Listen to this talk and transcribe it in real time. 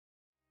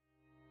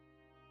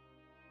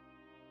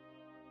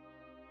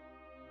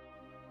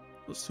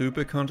The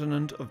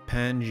supercontinent of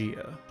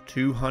Pangaea,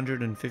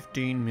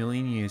 215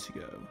 million years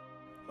ago.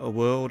 A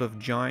world of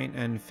giant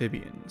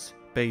amphibians,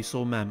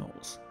 basal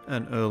mammals,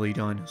 and early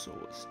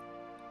dinosaurs.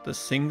 The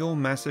single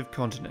massive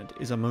continent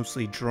is a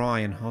mostly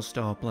dry and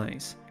hostile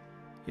place,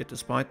 yet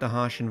despite the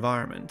harsh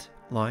environment,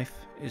 life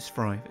is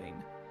thriving.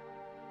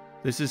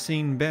 This is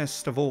seen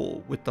best of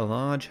all with the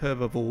large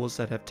herbivores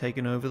that have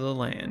taken over the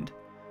land,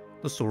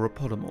 the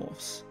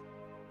sauropodomorphs.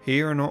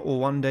 Here in what will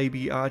one day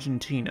be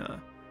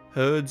Argentina,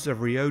 herds of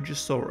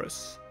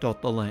Rheogosaurus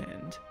dot the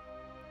land.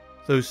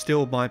 Though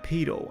still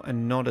bipedal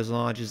and not as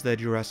large as their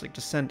Jurassic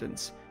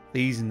descendants,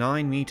 these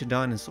 9-meter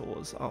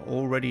dinosaurs are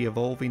already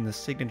evolving the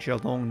signature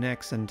long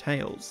necks and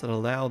tails that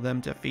allow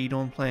them to feed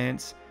on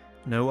plants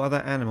no other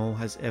animal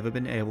has ever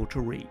been able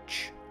to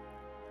reach.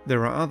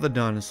 There are other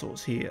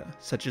dinosaurs here,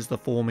 such as the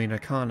 4-meter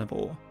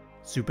carnivore,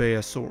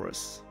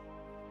 Zubaeosaurus.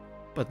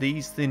 But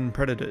these thin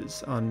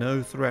predators are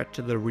no threat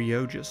to the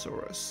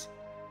Rheogosaurus.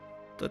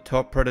 The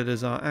top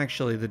predators are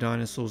actually the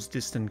dinosaurs'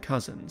 distant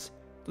cousins,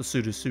 the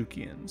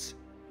Pseudotsuchians,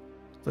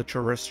 the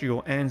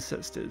terrestrial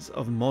ancestors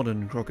of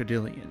modern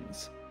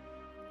crocodilians.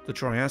 The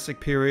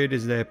Triassic period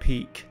is their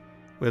peak,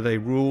 where they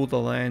rule the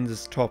lands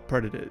as top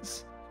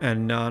predators,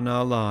 and none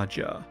are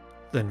larger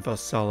than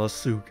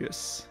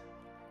Fasolasuchus.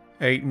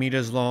 8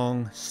 meters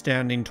long,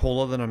 standing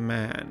taller than a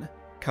man,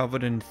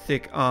 covered in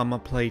thick armor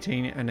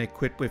plating and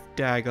equipped with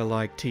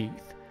dagger-like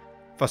teeth.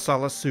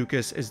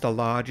 Fasolasuchus is the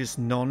largest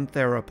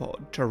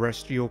non-theropod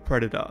terrestrial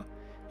predator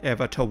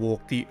ever to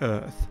walk the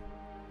earth.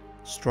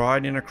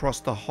 Striding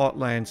across the hot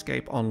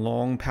landscape on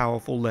long,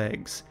 powerful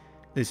legs,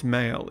 this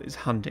male is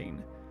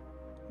hunting.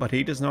 But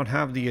he does not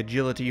have the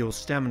agility or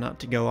stamina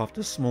to go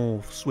after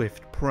small,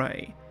 swift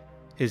prey.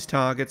 His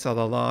targets are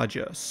the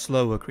larger,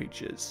 slower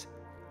creatures,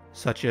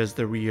 such as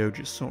the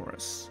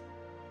Rheogosaurus.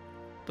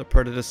 The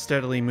predator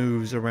steadily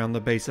moves around the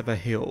base of a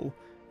hill,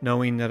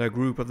 knowing that a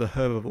group of the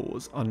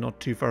herbivores are not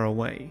too far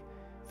away,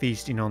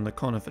 feasting on the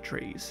conifer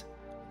trees.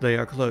 They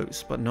are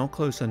close, but not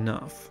close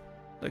enough.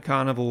 The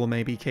carnivore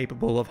may be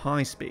capable of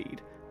high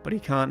speed, but he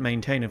can't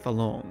maintain it for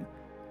long,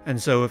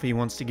 and so if he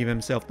wants to give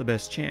himself the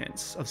best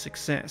chance of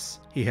success,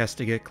 he has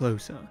to get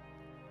closer.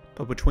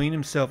 But between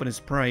himself and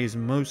his prey is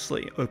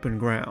mostly open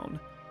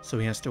ground, so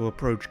he has to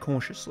approach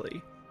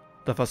cautiously.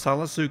 The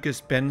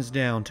Fasolasuchus bends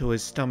down till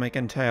his stomach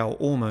and tail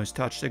almost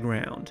touch the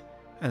ground,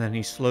 and then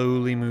he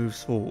slowly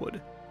moves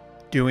forward,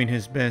 doing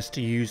his best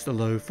to use the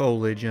low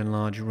foliage and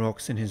large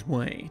rocks in his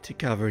way to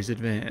cover his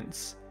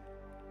advance.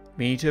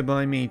 Meter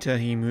by meter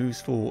he moves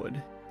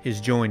forward,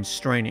 his joints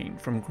straining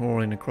from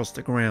crawling across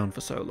the ground for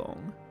so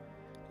long.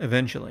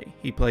 Eventually,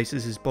 he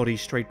places his body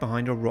straight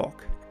behind a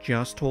rock,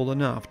 just tall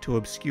enough to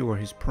obscure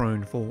his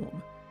prone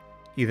form.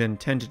 He then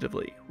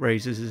tentatively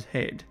raises his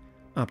head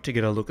up to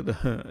get a look at the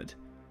herd.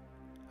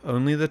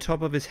 Only the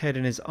top of his head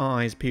and his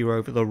eyes peer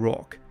over the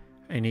rock,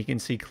 and he can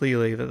see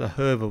clearly that the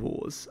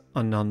herbivores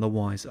are none the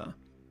wiser.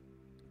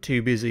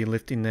 Too busy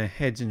lifting their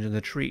heads into the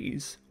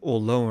trees, or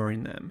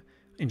lowering them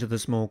into the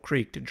small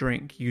creek to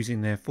drink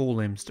using their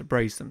forelimbs to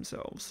brace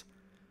themselves,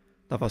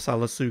 the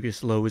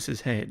Fasolasuchus lowers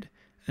his head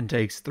and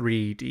takes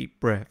 3 deep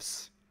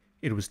breaths.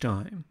 It was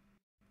time.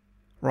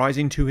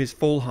 Rising to his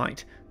full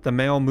height, the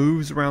male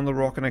moves around the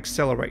rock and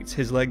accelerates,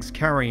 his legs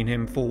carrying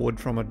him forward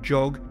from a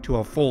jog to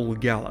a full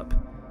gallop.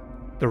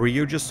 The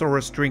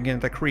Rheogosaurus drinking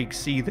at the creek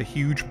see the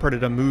huge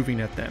predator moving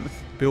at them,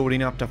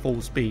 building up to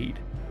full speed.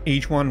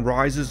 Each one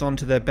rises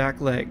onto their back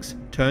legs,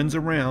 turns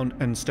around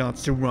and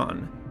starts to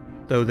run,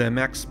 though their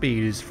max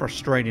speed is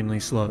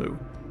frustratingly slow.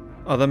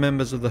 Other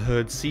members of the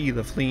herd see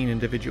the fleeing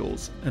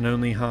individuals and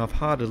only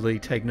half-heartedly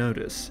take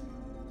notice.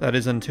 That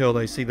is until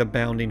they see the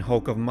bounding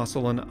hulk of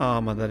muscle and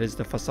armor that is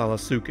the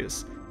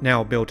Fasolasuchus,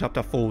 now built up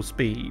to full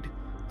speed.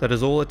 That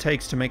is all it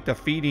takes to make the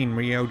feeding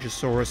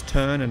Rheogosaurus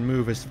turn and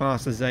move as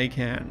fast as they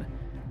can.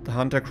 The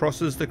hunter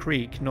crosses the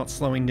creek, not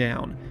slowing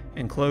down,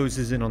 and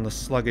closes in on the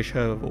sluggish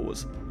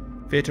herbivores.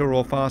 Fitter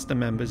or faster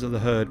members of the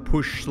herd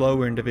push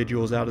slower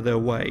individuals out of their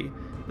way,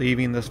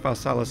 leaving the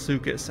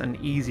Fasolasuchus an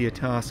easier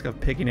task of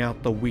picking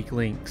out the weak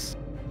links.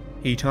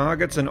 He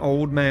targets an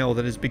old male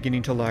that is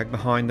beginning to lag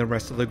behind the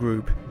rest of the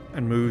group,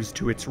 and moves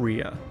to its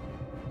rear.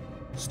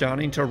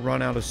 Starting to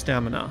run out of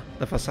stamina,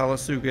 the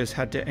Fasolasuchus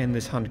had to end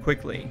this hunt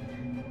quickly.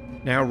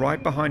 Now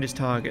right behind his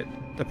target,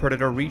 the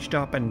predator reached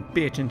up and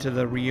bit into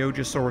the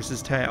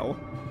Rheogosaurus's tail,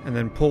 and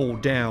then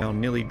pulled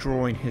down, nearly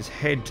drawing his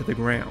head to the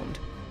ground.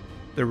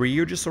 The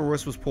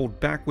Rheogosaurus was pulled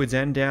backwards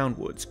and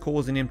downwards,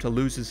 causing him to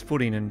lose his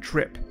footing and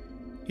trip.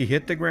 He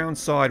hit the ground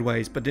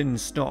sideways but didn't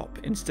stop,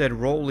 instead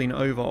rolling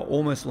over,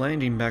 almost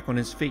landing back on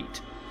his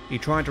feet. He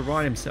tried to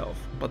right himself,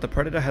 but the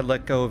predator had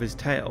let go of his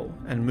tail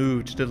and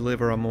moved to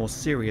deliver a more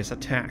serious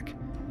attack.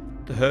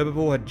 The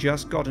herbivore had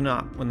just gotten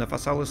up when the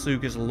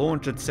Fasolasuchus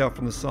launched itself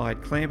from the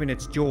side, clamping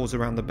its jaws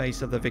around the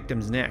base of the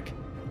victim's neck,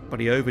 but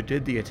he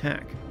overdid the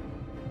attack.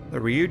 The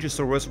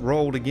Rheogosaurus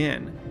rolled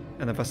again,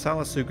 and the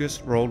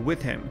Fasolasuchus rolled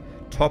with him,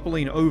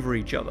 toppling over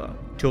each other,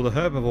 till the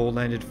herbivore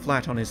landed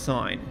flat on his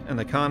side, and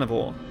the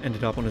carnivore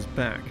ended up on his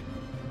back.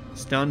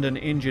 Stunned and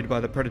injured by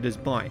the predator's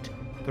bite,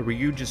 the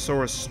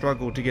Rheogosaurus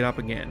struggled to get up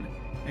again,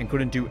 and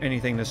couldn't do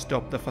anything to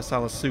stop the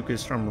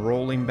Fasolasuchus from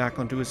rolling back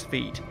onto his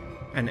feet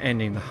and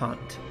ending the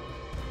hunt.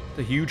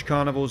 The huge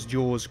carnivore's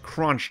jaws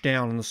crunched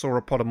down on the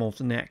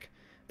sauropodomorph's neck.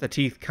 The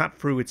teeth cut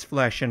through its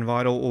flesh and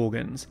vital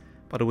organs,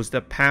 but it was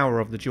the power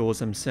of the jaws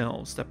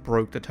themselves that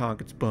broke the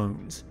target's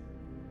bones.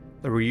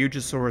 The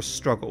Ryujosaurus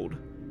struggled,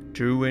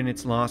 drew in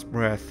its last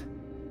breath,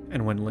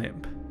 and went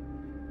limp.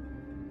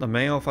 The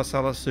male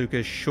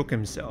Fasolasuchus shook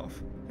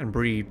himself and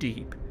breathed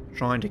deep,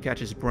 trying to catch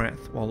his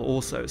breath while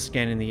also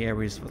scanning the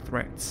areas for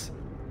threats.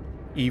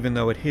 Even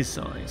though at his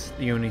size,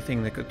 the only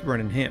thing that could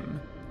threaten him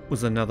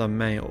was another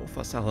male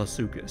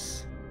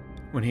Fasolasuchus.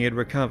 When he had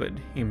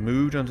recovered, he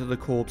moved onto the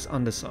corpse's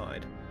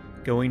underside,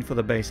 going for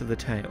the base of the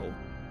tail.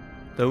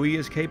 Though he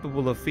is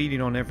capable of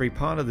feeding on every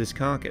part of this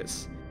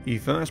carcass, he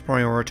first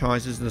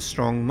prioritizes the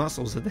strong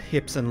muscles of the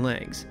hips and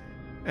legs,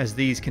 as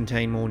these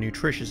contain more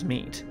nutritious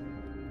meat.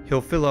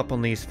 He'll fill up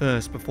on these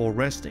first before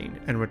resting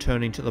and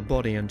returning to the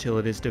body until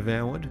it is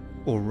devoured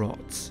or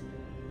rots.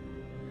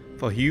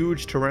 For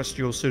huge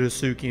terrestrial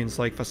pseudotsuchians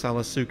like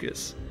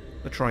Fasolasuchus,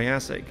 the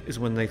Triassic is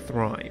when they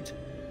thrived,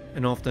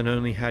 and often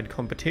only had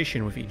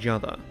competition with each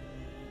other.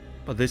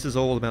 But this is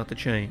all about to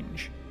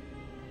change.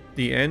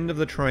 The end of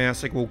the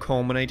Triassic will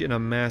culminate in a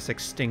mass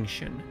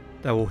extinction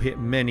that will hit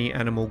many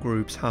animal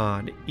groups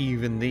hard,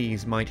 even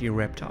these mighty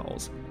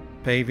reptiles,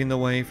 paving the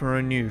way for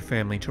a new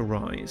family to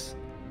rise: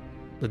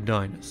 the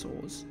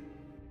dinosaurs.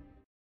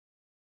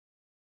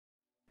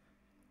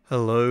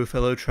 Hello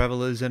fellow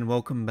travelers and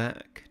welcome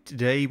back.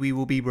 Today we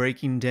will be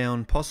breaking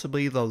down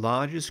possibly the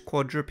largest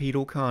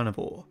quadrupedal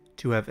carnivore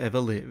to have ever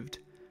lived,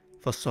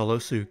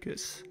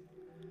 Fasolasuchus.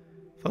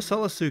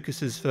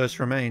 Fasolasuchus's first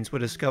remains were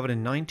discovered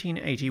in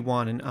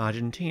 1981 in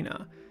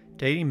Argentina,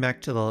 dating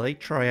back to the late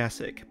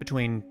Triassic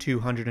between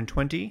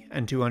 220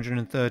 and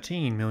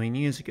 213 million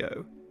years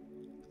ago.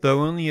 Though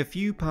only a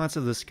few parts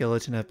of the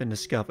skeleton have been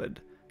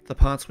discovered, the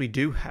parts we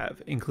do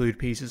have include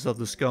pieces of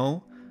the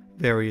skull,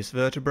 various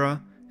vertebrae,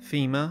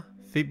 femur,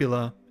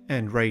 fibula,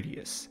 and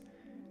radius.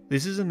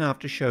 This is enough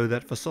to show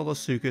that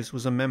Fasolasuchus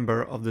was a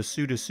member of the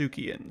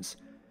pseudotsuchians,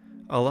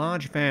 a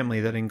large family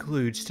that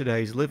includes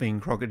today's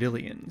living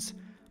crocodilians.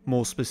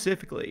 More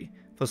specifically,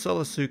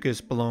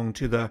 Fasolasuchus belonged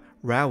to the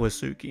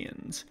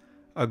Rauisuchians,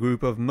 a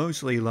group of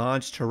mostly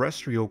large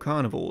terrestrial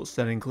carnivores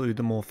that include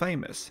the more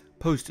famous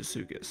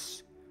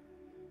Prehistoric.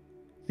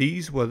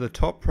 These were the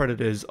top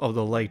predators of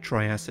the late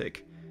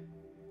Triassic,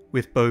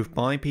 with both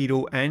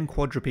bipedal and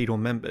quadrupedal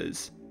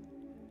members.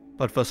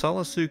 But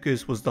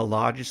Fasolasuchus was the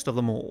largest of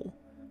them all.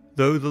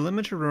 Though the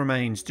limited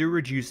remains do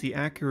reduce the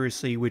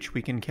accuracy which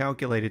we can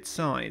calculate its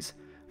size,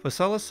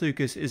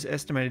 Fasolasuchus is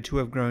estimated to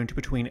have grown to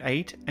between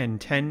 8 and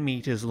 10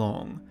 meters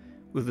long,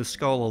 with the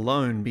skull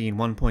alone being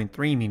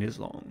 1.3 meters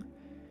long.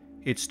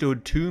 It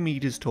stood 2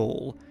 meters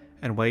tall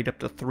and weighed up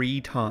to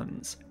 3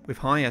 tons, with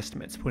high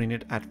estimates putting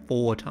it at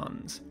 4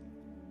 tons.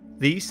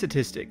 These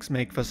statistics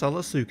make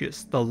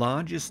Fasolasuchus the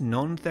largest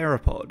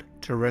non-theropod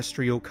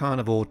terrestrial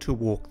carnivore to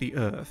walk the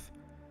earth.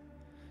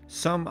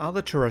 Some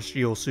other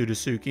terrestrial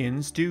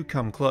pseudotsuchians do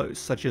come close,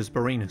 such as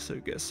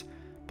Barenosuchus,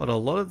 but a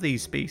lot of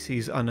these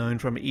species are known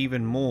from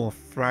even more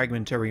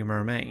fragmentary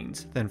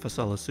remains than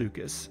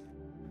Fasolasuchus.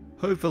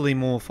 Hopefully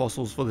more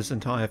fossils for this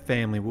entire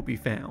family will be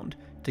found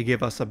to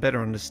give us a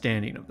better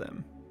understanding of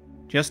them.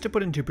 Just to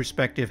put into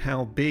perspective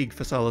how big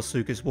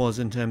Fasolasuchus was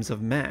in terms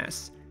of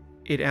mass,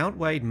 it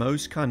outweighed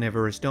most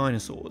carnivorous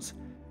dinosaurs.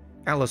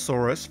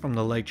 Allosaurus from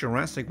the late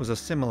Jurassic was a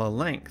similar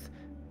length,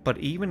 but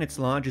even its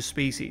largest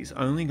species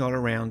only got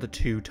around the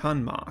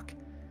 2-ton mark.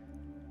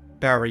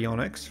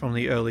 Baryonyx from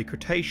the early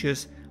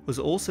Cretaceous was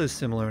also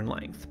similar in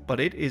length, but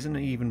it isn't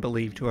even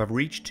believed to have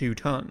reached 2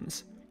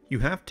 tons. You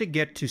have to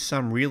get to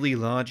some really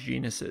large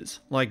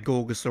genuses, like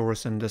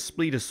Gorgosaurus and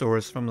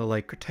Daspletosaurus from the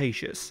late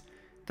Cretaceous,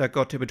 that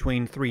got to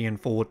between 3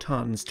 and 4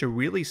 tons to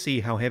really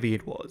see how heavy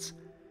it was.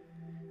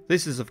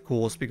 This is of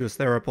course because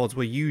theropods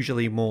were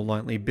usually more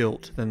lightly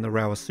built than the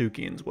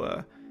Rauisuchians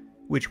were,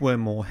 which were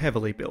more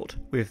heavily built,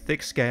 with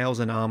thick scales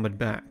and armoured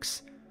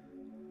backs.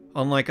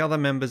 Unlike other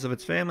members of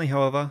its family,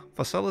 however,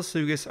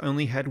 Fasolasuchus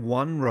only had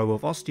 1 row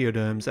of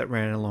osteoderms that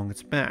ran along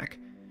its back,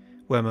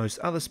 where most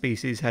other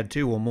species had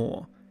 2 or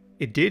more.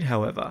 It did,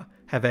 however,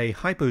 have a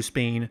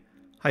hypospine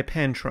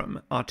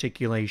hypantrum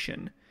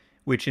articulation,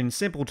 which in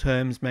simple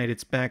terms made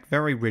its back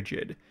very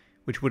rigid,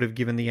 which would have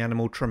given the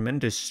animal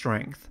tremendous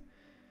strength.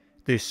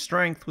 This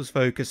strength was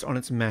focused on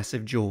its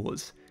massive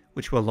jaws,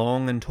 which were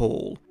long and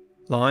tall,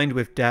 lined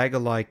with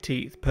dagger-like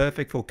teeth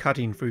perfect for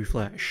cutting through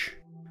flesh.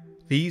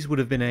 These would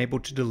have been able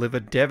to deliver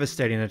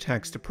devastating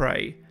attacks to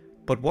prey,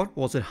 but what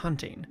was it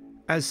hunting?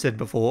 As said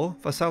before,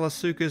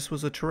 Fasolasuchus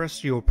was a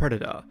terrestrial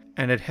predator,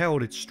 and it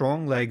held its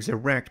strong legs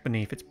erect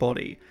beneath its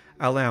body,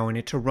 allowing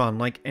it to run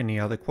like any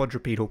other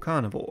quadrupedal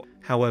carnivore.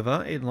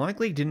 However, it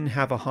likely didn't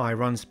have a high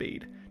run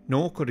speed,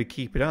 nor could it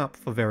keep it up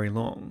for very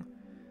long.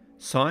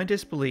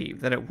 Scientists believe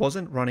that it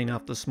wasn't running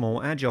after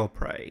small agile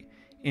prey.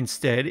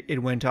 Instead,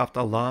 it went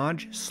after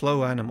large,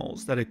 slow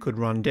animals that it could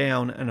run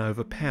down and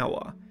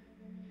overpower.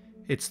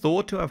 It's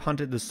thought to have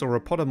hunted the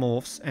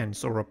sauropodomorphs and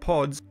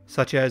sauropods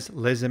such as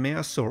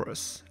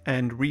Lesimiasaurus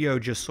and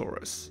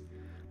Rheogosaurus,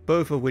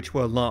 both of which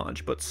were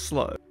large but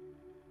slow.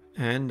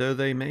 And though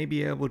they may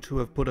be able to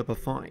have put up a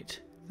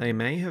fight, they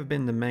may have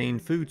been the main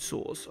food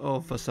source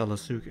of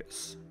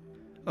Fasolasuchus.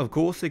 Of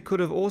course, it could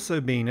have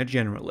also been a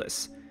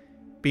generalist.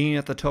 Being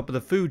at the top of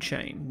the food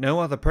chain, no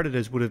other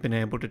predators would have been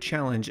able to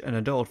challenge an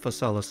adult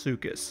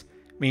Fasolasuchus,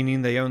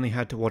 meaning they only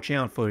had to watch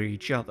out for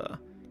each other.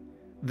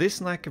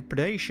 This lack of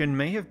predation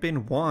may have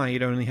been why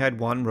it only had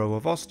one row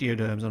of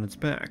osteoderms on its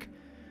back,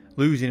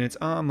 losing its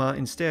armor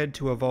instead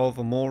to evolve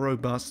a more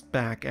robust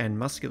back and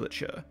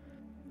musculature.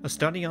 A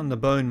study on the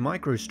bone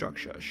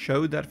microstructure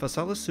showed that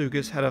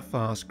Fasolasuchus had a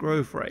fast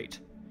growth rate,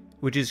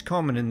 which is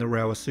common in the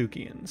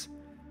Rauisuchians.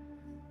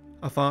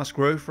 A fast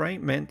growth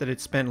rate meant that it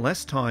spent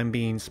less time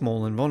being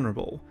small and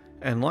vulnerable,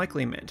 and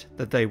likely meant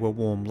that they were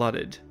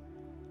warm-blooded.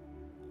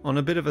 On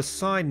a bit of a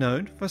side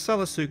note,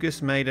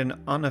 Fasolasuchus made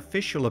an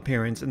unofficial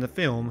appearance in the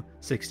film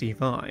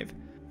 65.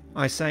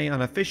 I say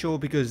unofficial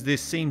because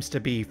this seems to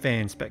be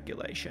fan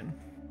speculation.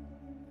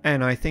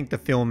 And I think the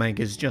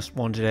filmmakers just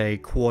wanted a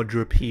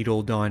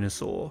quadrupedal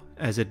dinosaur,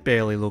 as it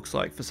barely looks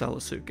like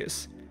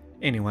Fasolasuchus.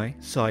 Anyway,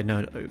 side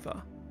note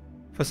over.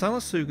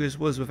 Fasolasuchus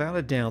was without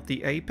a doubt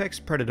the apex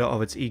predator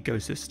of its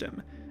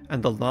ecosystem,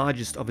 and the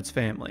largest of its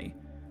family.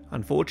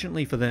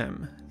 Unfortunately for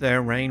them,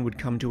 their reign would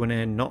come to an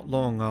end not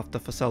long after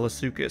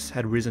Fasolasuchus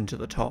had risen to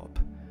the top.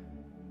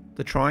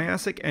 The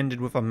Triassic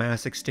ended with a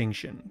mass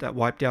extinction that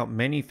wiped out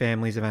many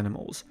families of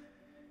animals,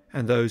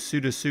 and though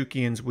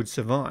Pseudotsuchians would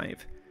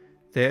survive,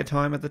 their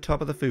time at the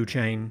top of the food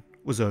chain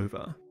was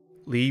over,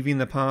 leaving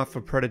the path for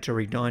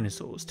predatory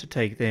dinosaurs to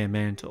take their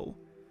mantle.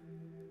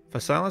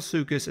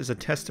 Fasolasuchus is a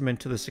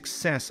testament to the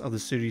success of the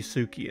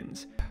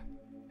Pseudotsuchians,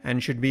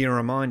 and should be a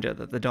reminder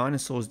that the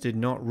dinosaurs did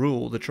not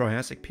rule the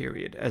Triassic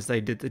period as they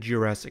did the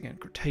Jurassic and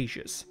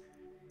Cretaceous.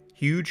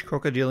 Huge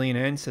crocodilian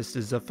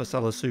ancestors of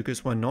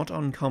Fasolasuchus were not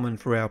uncommon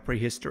throughout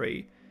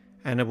prehistory,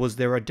 and it was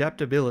their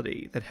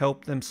adaptability that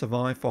helped them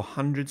survive for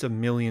hundreds of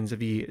millions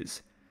of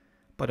years.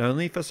 But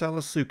only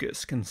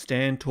Fasolasuchus can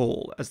stand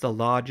tall as the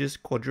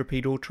largest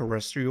quadrupedal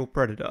terrestrial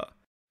predator.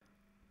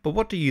 But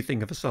what do you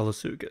think of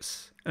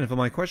Fasolasuchus? And for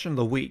my question of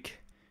the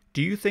week,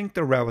 do you think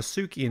the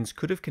Rauisuchians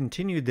could have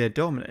continued their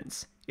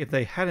dominance if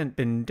they hadn't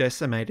been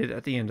decimated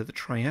at the end of the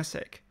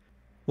Triassic?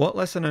 What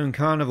lesser known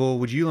carnivore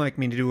would you like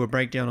me to do a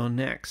breakdown on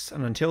next?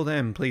 And until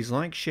then, please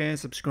like, share,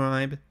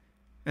 subscribe,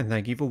 and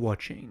thank you for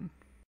watching.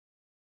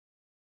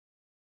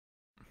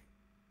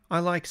 I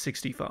like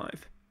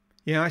 65.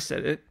 Yeah, I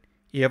said it.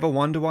 You ever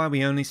wonder why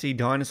we only see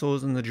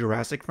dinosaurs in the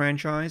Jurassic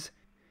franchise?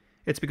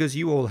 It's because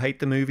you all hate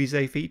the movies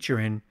they feature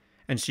in,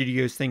 and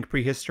studios think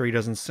prehistory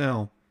doesn't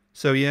sell.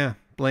 So yeah,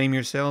 blame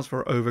yourselves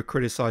for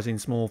over-criticizing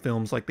small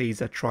films like these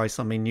that try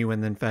something new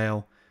and then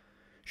fail.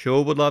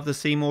 Sure would love to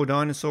see more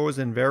dinosaurs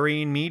in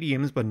varying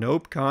mediums, but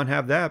nope, can't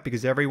have that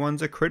because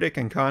everyone's a critic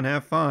and can't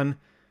have fun.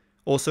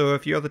 Also,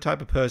 if you're the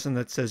type of person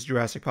that says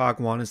Jurassic Park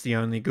 1 is the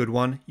only good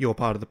one, you're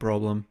part of the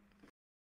problem.